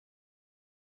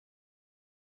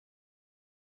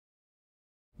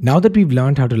Now that we've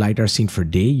learned how to light our scene for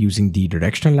day using the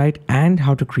directional light and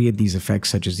how to create these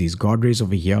effects such as these God rays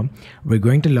over here, we're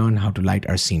going to learn how to light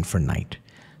our scene for night.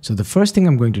 So the first thing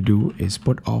I'm going to do is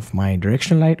put off my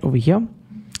directional light over here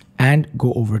and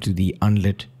go over to the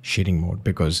unlit shading mode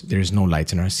because there is no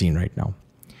lights in our scene right now.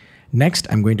 Next,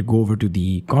 I'm going to go over to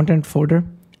the content folder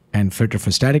and filter for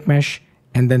static mesh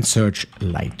and then search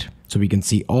light. So we can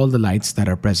see all the lights that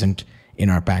are present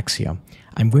in our packs here.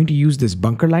 I'm going to use this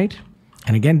bunker light.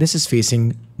 And again, this is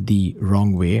facing the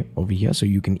wrong way over here. So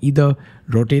you can either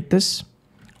rotate this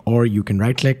or you can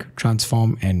right click,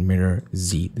 transform and mirror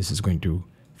Z. This is going to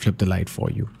flip the light for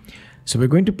you. So we're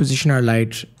going to position our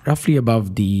light roughly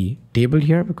above the table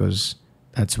here because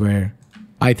that's where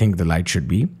I think the light should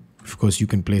be. Of course, you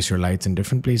can place your lights in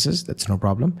different places. That's no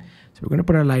problem. So we're going to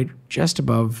put our light just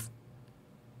below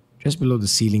the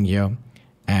ceiling here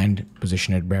and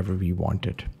position it wherever we want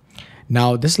it.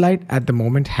 Now, this light at the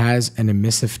moment has an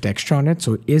emissive texture on it,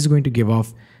 so it is going to give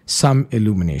off some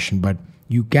illumination, but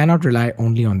you cannot rely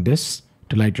only on this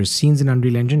to light your scenes in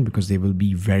Unreal Engine because they will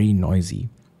be very noisy.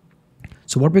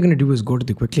 So what we're going to do is go to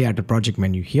the quickly add to project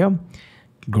menu here,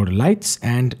 go to lights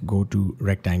and go to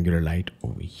rectangular light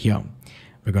over here.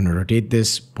 We're going to rotate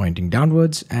this pointing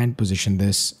downwards and position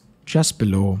this just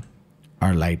below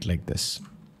our light like this.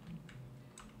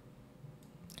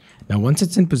 Now, once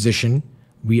it's in position,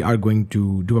 we are going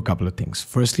to do a couple of things.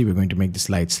 Firstly, we're going to make this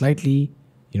light slightly,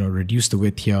 reduce the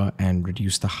width here and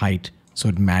reduce the height so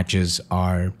it matches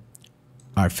our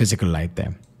physical light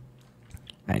there.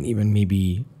 And even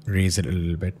maybe raise it a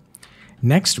little bit.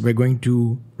 Next, we're going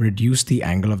to reduce the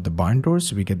angle of the barn doors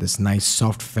so we get this nice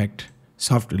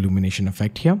soft illumination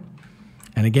effect here.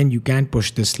 And again, you can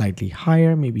push this slightly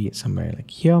higher, maybe somewhere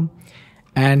like here.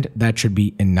 And that should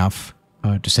be enough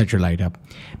to set your light up.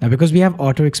 Now, because we have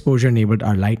auto exposure enabled,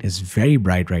 our light is very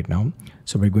bright right now.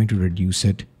 So we're going to reduce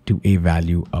it to a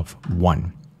value of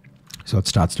 1. So it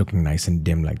starts looking nice and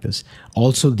dim like this.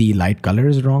 Also, the light color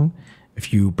is wrong.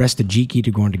 If you press the G key to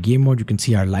go into game mode, you can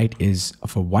see our light is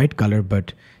of a white color,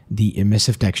 but the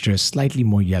emissive texture is slightly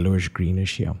more yellowish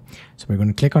greenish here. So we're going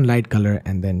to click on light color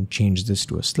and then change this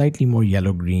to a slightly more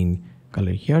yellow green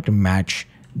color here to match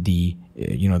the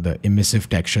the emissive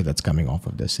texture that's coming off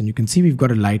of this. And you can see we've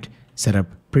got a light set up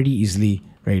pretty easily,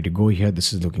 ready to go here.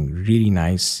 This is looking really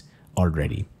nice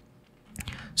already.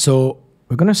 So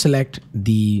we're going to select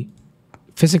the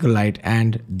physical light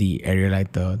and the area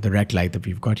light, the rec light that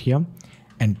we've got here,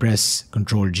 and press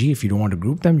Ctrl G. If you don't want to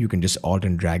group them, you can just Alt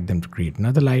and drag them to create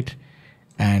another light.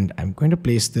 And I'm going to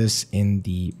place this in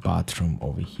the bathroom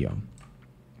over here.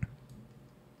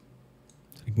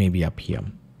 So maybe up here.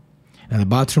 Now the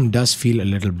bathroom does feel a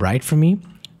little bright for me.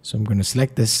 So I'm going to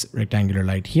select this rectangular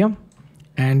light here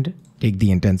and take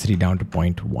the intensity down to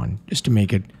 0.1 just to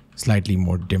make it slightly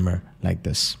more dimmer like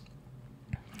this.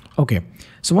 Okay,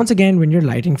 so once again, when you're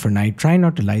lighting for night, try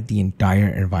not to light the entire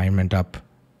environment up.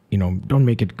 Don't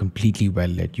make it completely well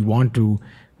lit. You want to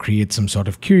create some sort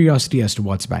of curiosity as to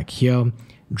what's back here,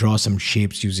 draw some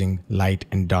shapes using light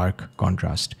and dark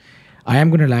contrast. I am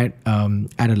going to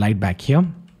add a light back here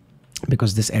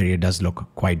because this area does look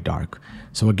quite dark.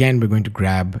 So again, we're going to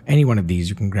grab any one of these.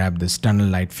 You can grab this tunnel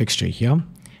light fixture here.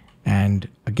 And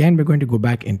again, we're going to go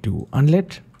back into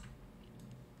unlit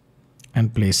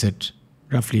and place it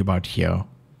roughly about here,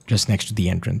 just next to the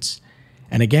entrance.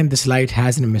 And again, this light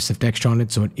has an emissive texture on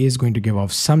it, so it is going to give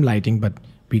off some lighting, but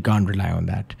we can't rely on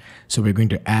that. So we're going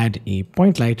to add a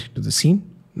point light to the scene.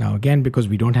 Now again, because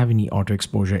we don't have any auto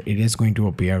exposure, it is going to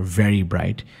appear very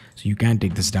bright. So you can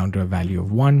take this down to a value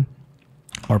of 1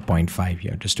 or 0.5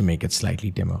 here, just to make it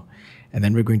slightly dimmer. And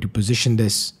then we're going to position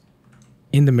this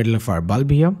in the middle of our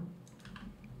bulb here.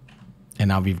 And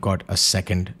now we've got a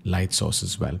second light source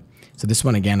as well. So this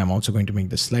one, again, I'm also going to make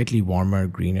this slightly warmer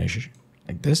greenish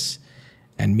like this,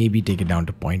 and maybe take it down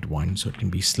to 0.1 so it can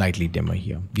be slightly dimmer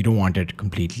here. You don't want it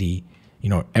completely,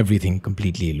 everything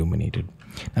completely illuminated.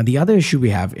 Now, the other issue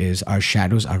we have is our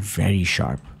shadows are very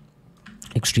sharp,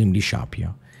 extremely sharp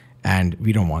here, and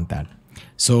we don't want that.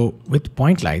 So with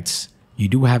point lights, you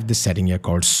do have this setting here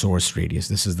called source radius.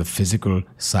 This is the physical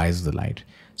size of the light.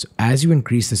 So as you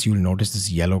increase this, you'll notice this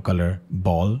yellow color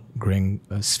ball growing,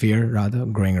 sphere rather,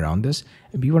 growing around this.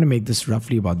 And we want to make this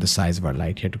roughly about the size of our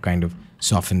light here to kind of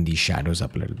soften these shadows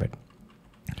up a little bit.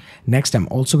 Next, I'm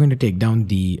also going to take down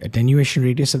the attenuation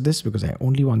radius of this because I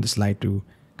only want this light to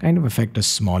kind of affect a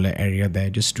smaller area there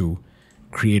just to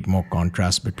create more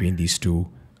contrast between these two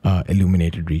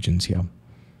illuminated regions here.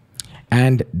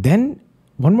 And then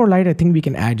one more light I think we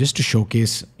can add just to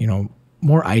showcase,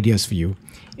 more ideas for you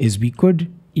is we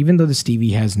could, even though this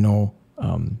TV has no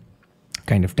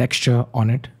kind of texture on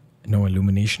it, no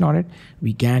illumination on it,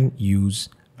 we can use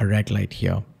a rec light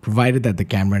here, provided that the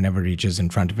camera never reaches in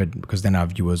front of it, because then our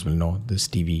viewers will know this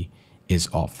TV is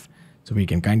off. So we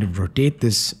can kind of rotate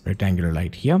this rectangular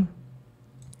light here,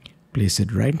 place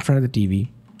it right in front of the TV,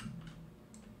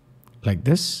 like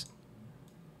this.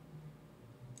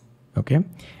 Okay.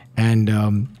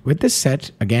 And with this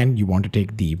set, again, you want to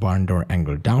take the barn door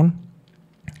angle down,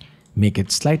 make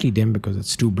it slightly dim because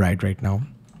it's too bright right now.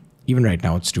 Even right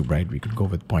now, it's too bright. We could go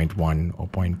with 0.1 or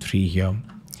 0.3 here,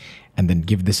 and then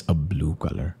give this a blue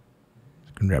color.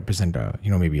 It can represent a,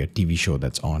 maybe a TV show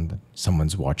that's on, that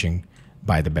someone's watching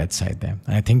by the bedside there.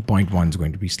 And I think 0.1 is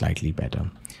going to be slightly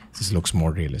better. This looks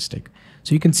more realistic.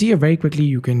 So you can see here very quickly,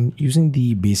 using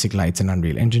the basic lights in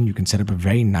Unreal Engine, you can set up a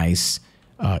very nice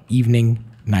evening,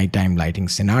 nighttime lighting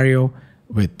scenario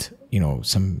with,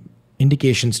 some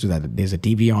indications to that there's a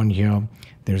TV on here.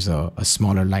 There's a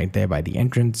smaller light there by the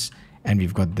entrance. And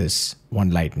we've got this one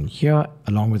light in here,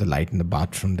 along with a light in the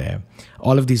bathroom there.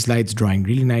 All of these lights drawing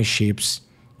really nice shapes,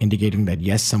 indicating that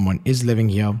yes, someone is living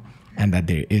here and that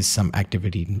there is some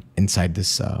activity inside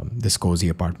this cozy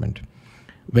apartment.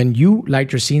 When you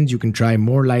light your scenes, you can try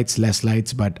more lights, less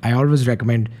lights, but I always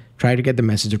recommend try to get the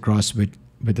message across with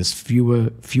as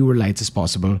fewer lights as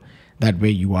possible. That way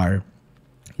you are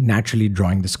naturally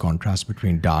drawing this contrast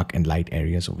between dark and light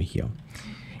areas over here.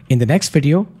 In the next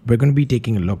video, we're going to be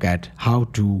taking a look at how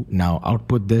to now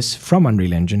output this from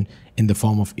Unreal Engine in the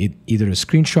form of either a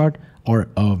screenshot or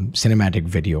a cinematic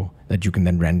video that you can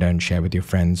then render and share with your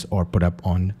friends or put up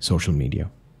on social media.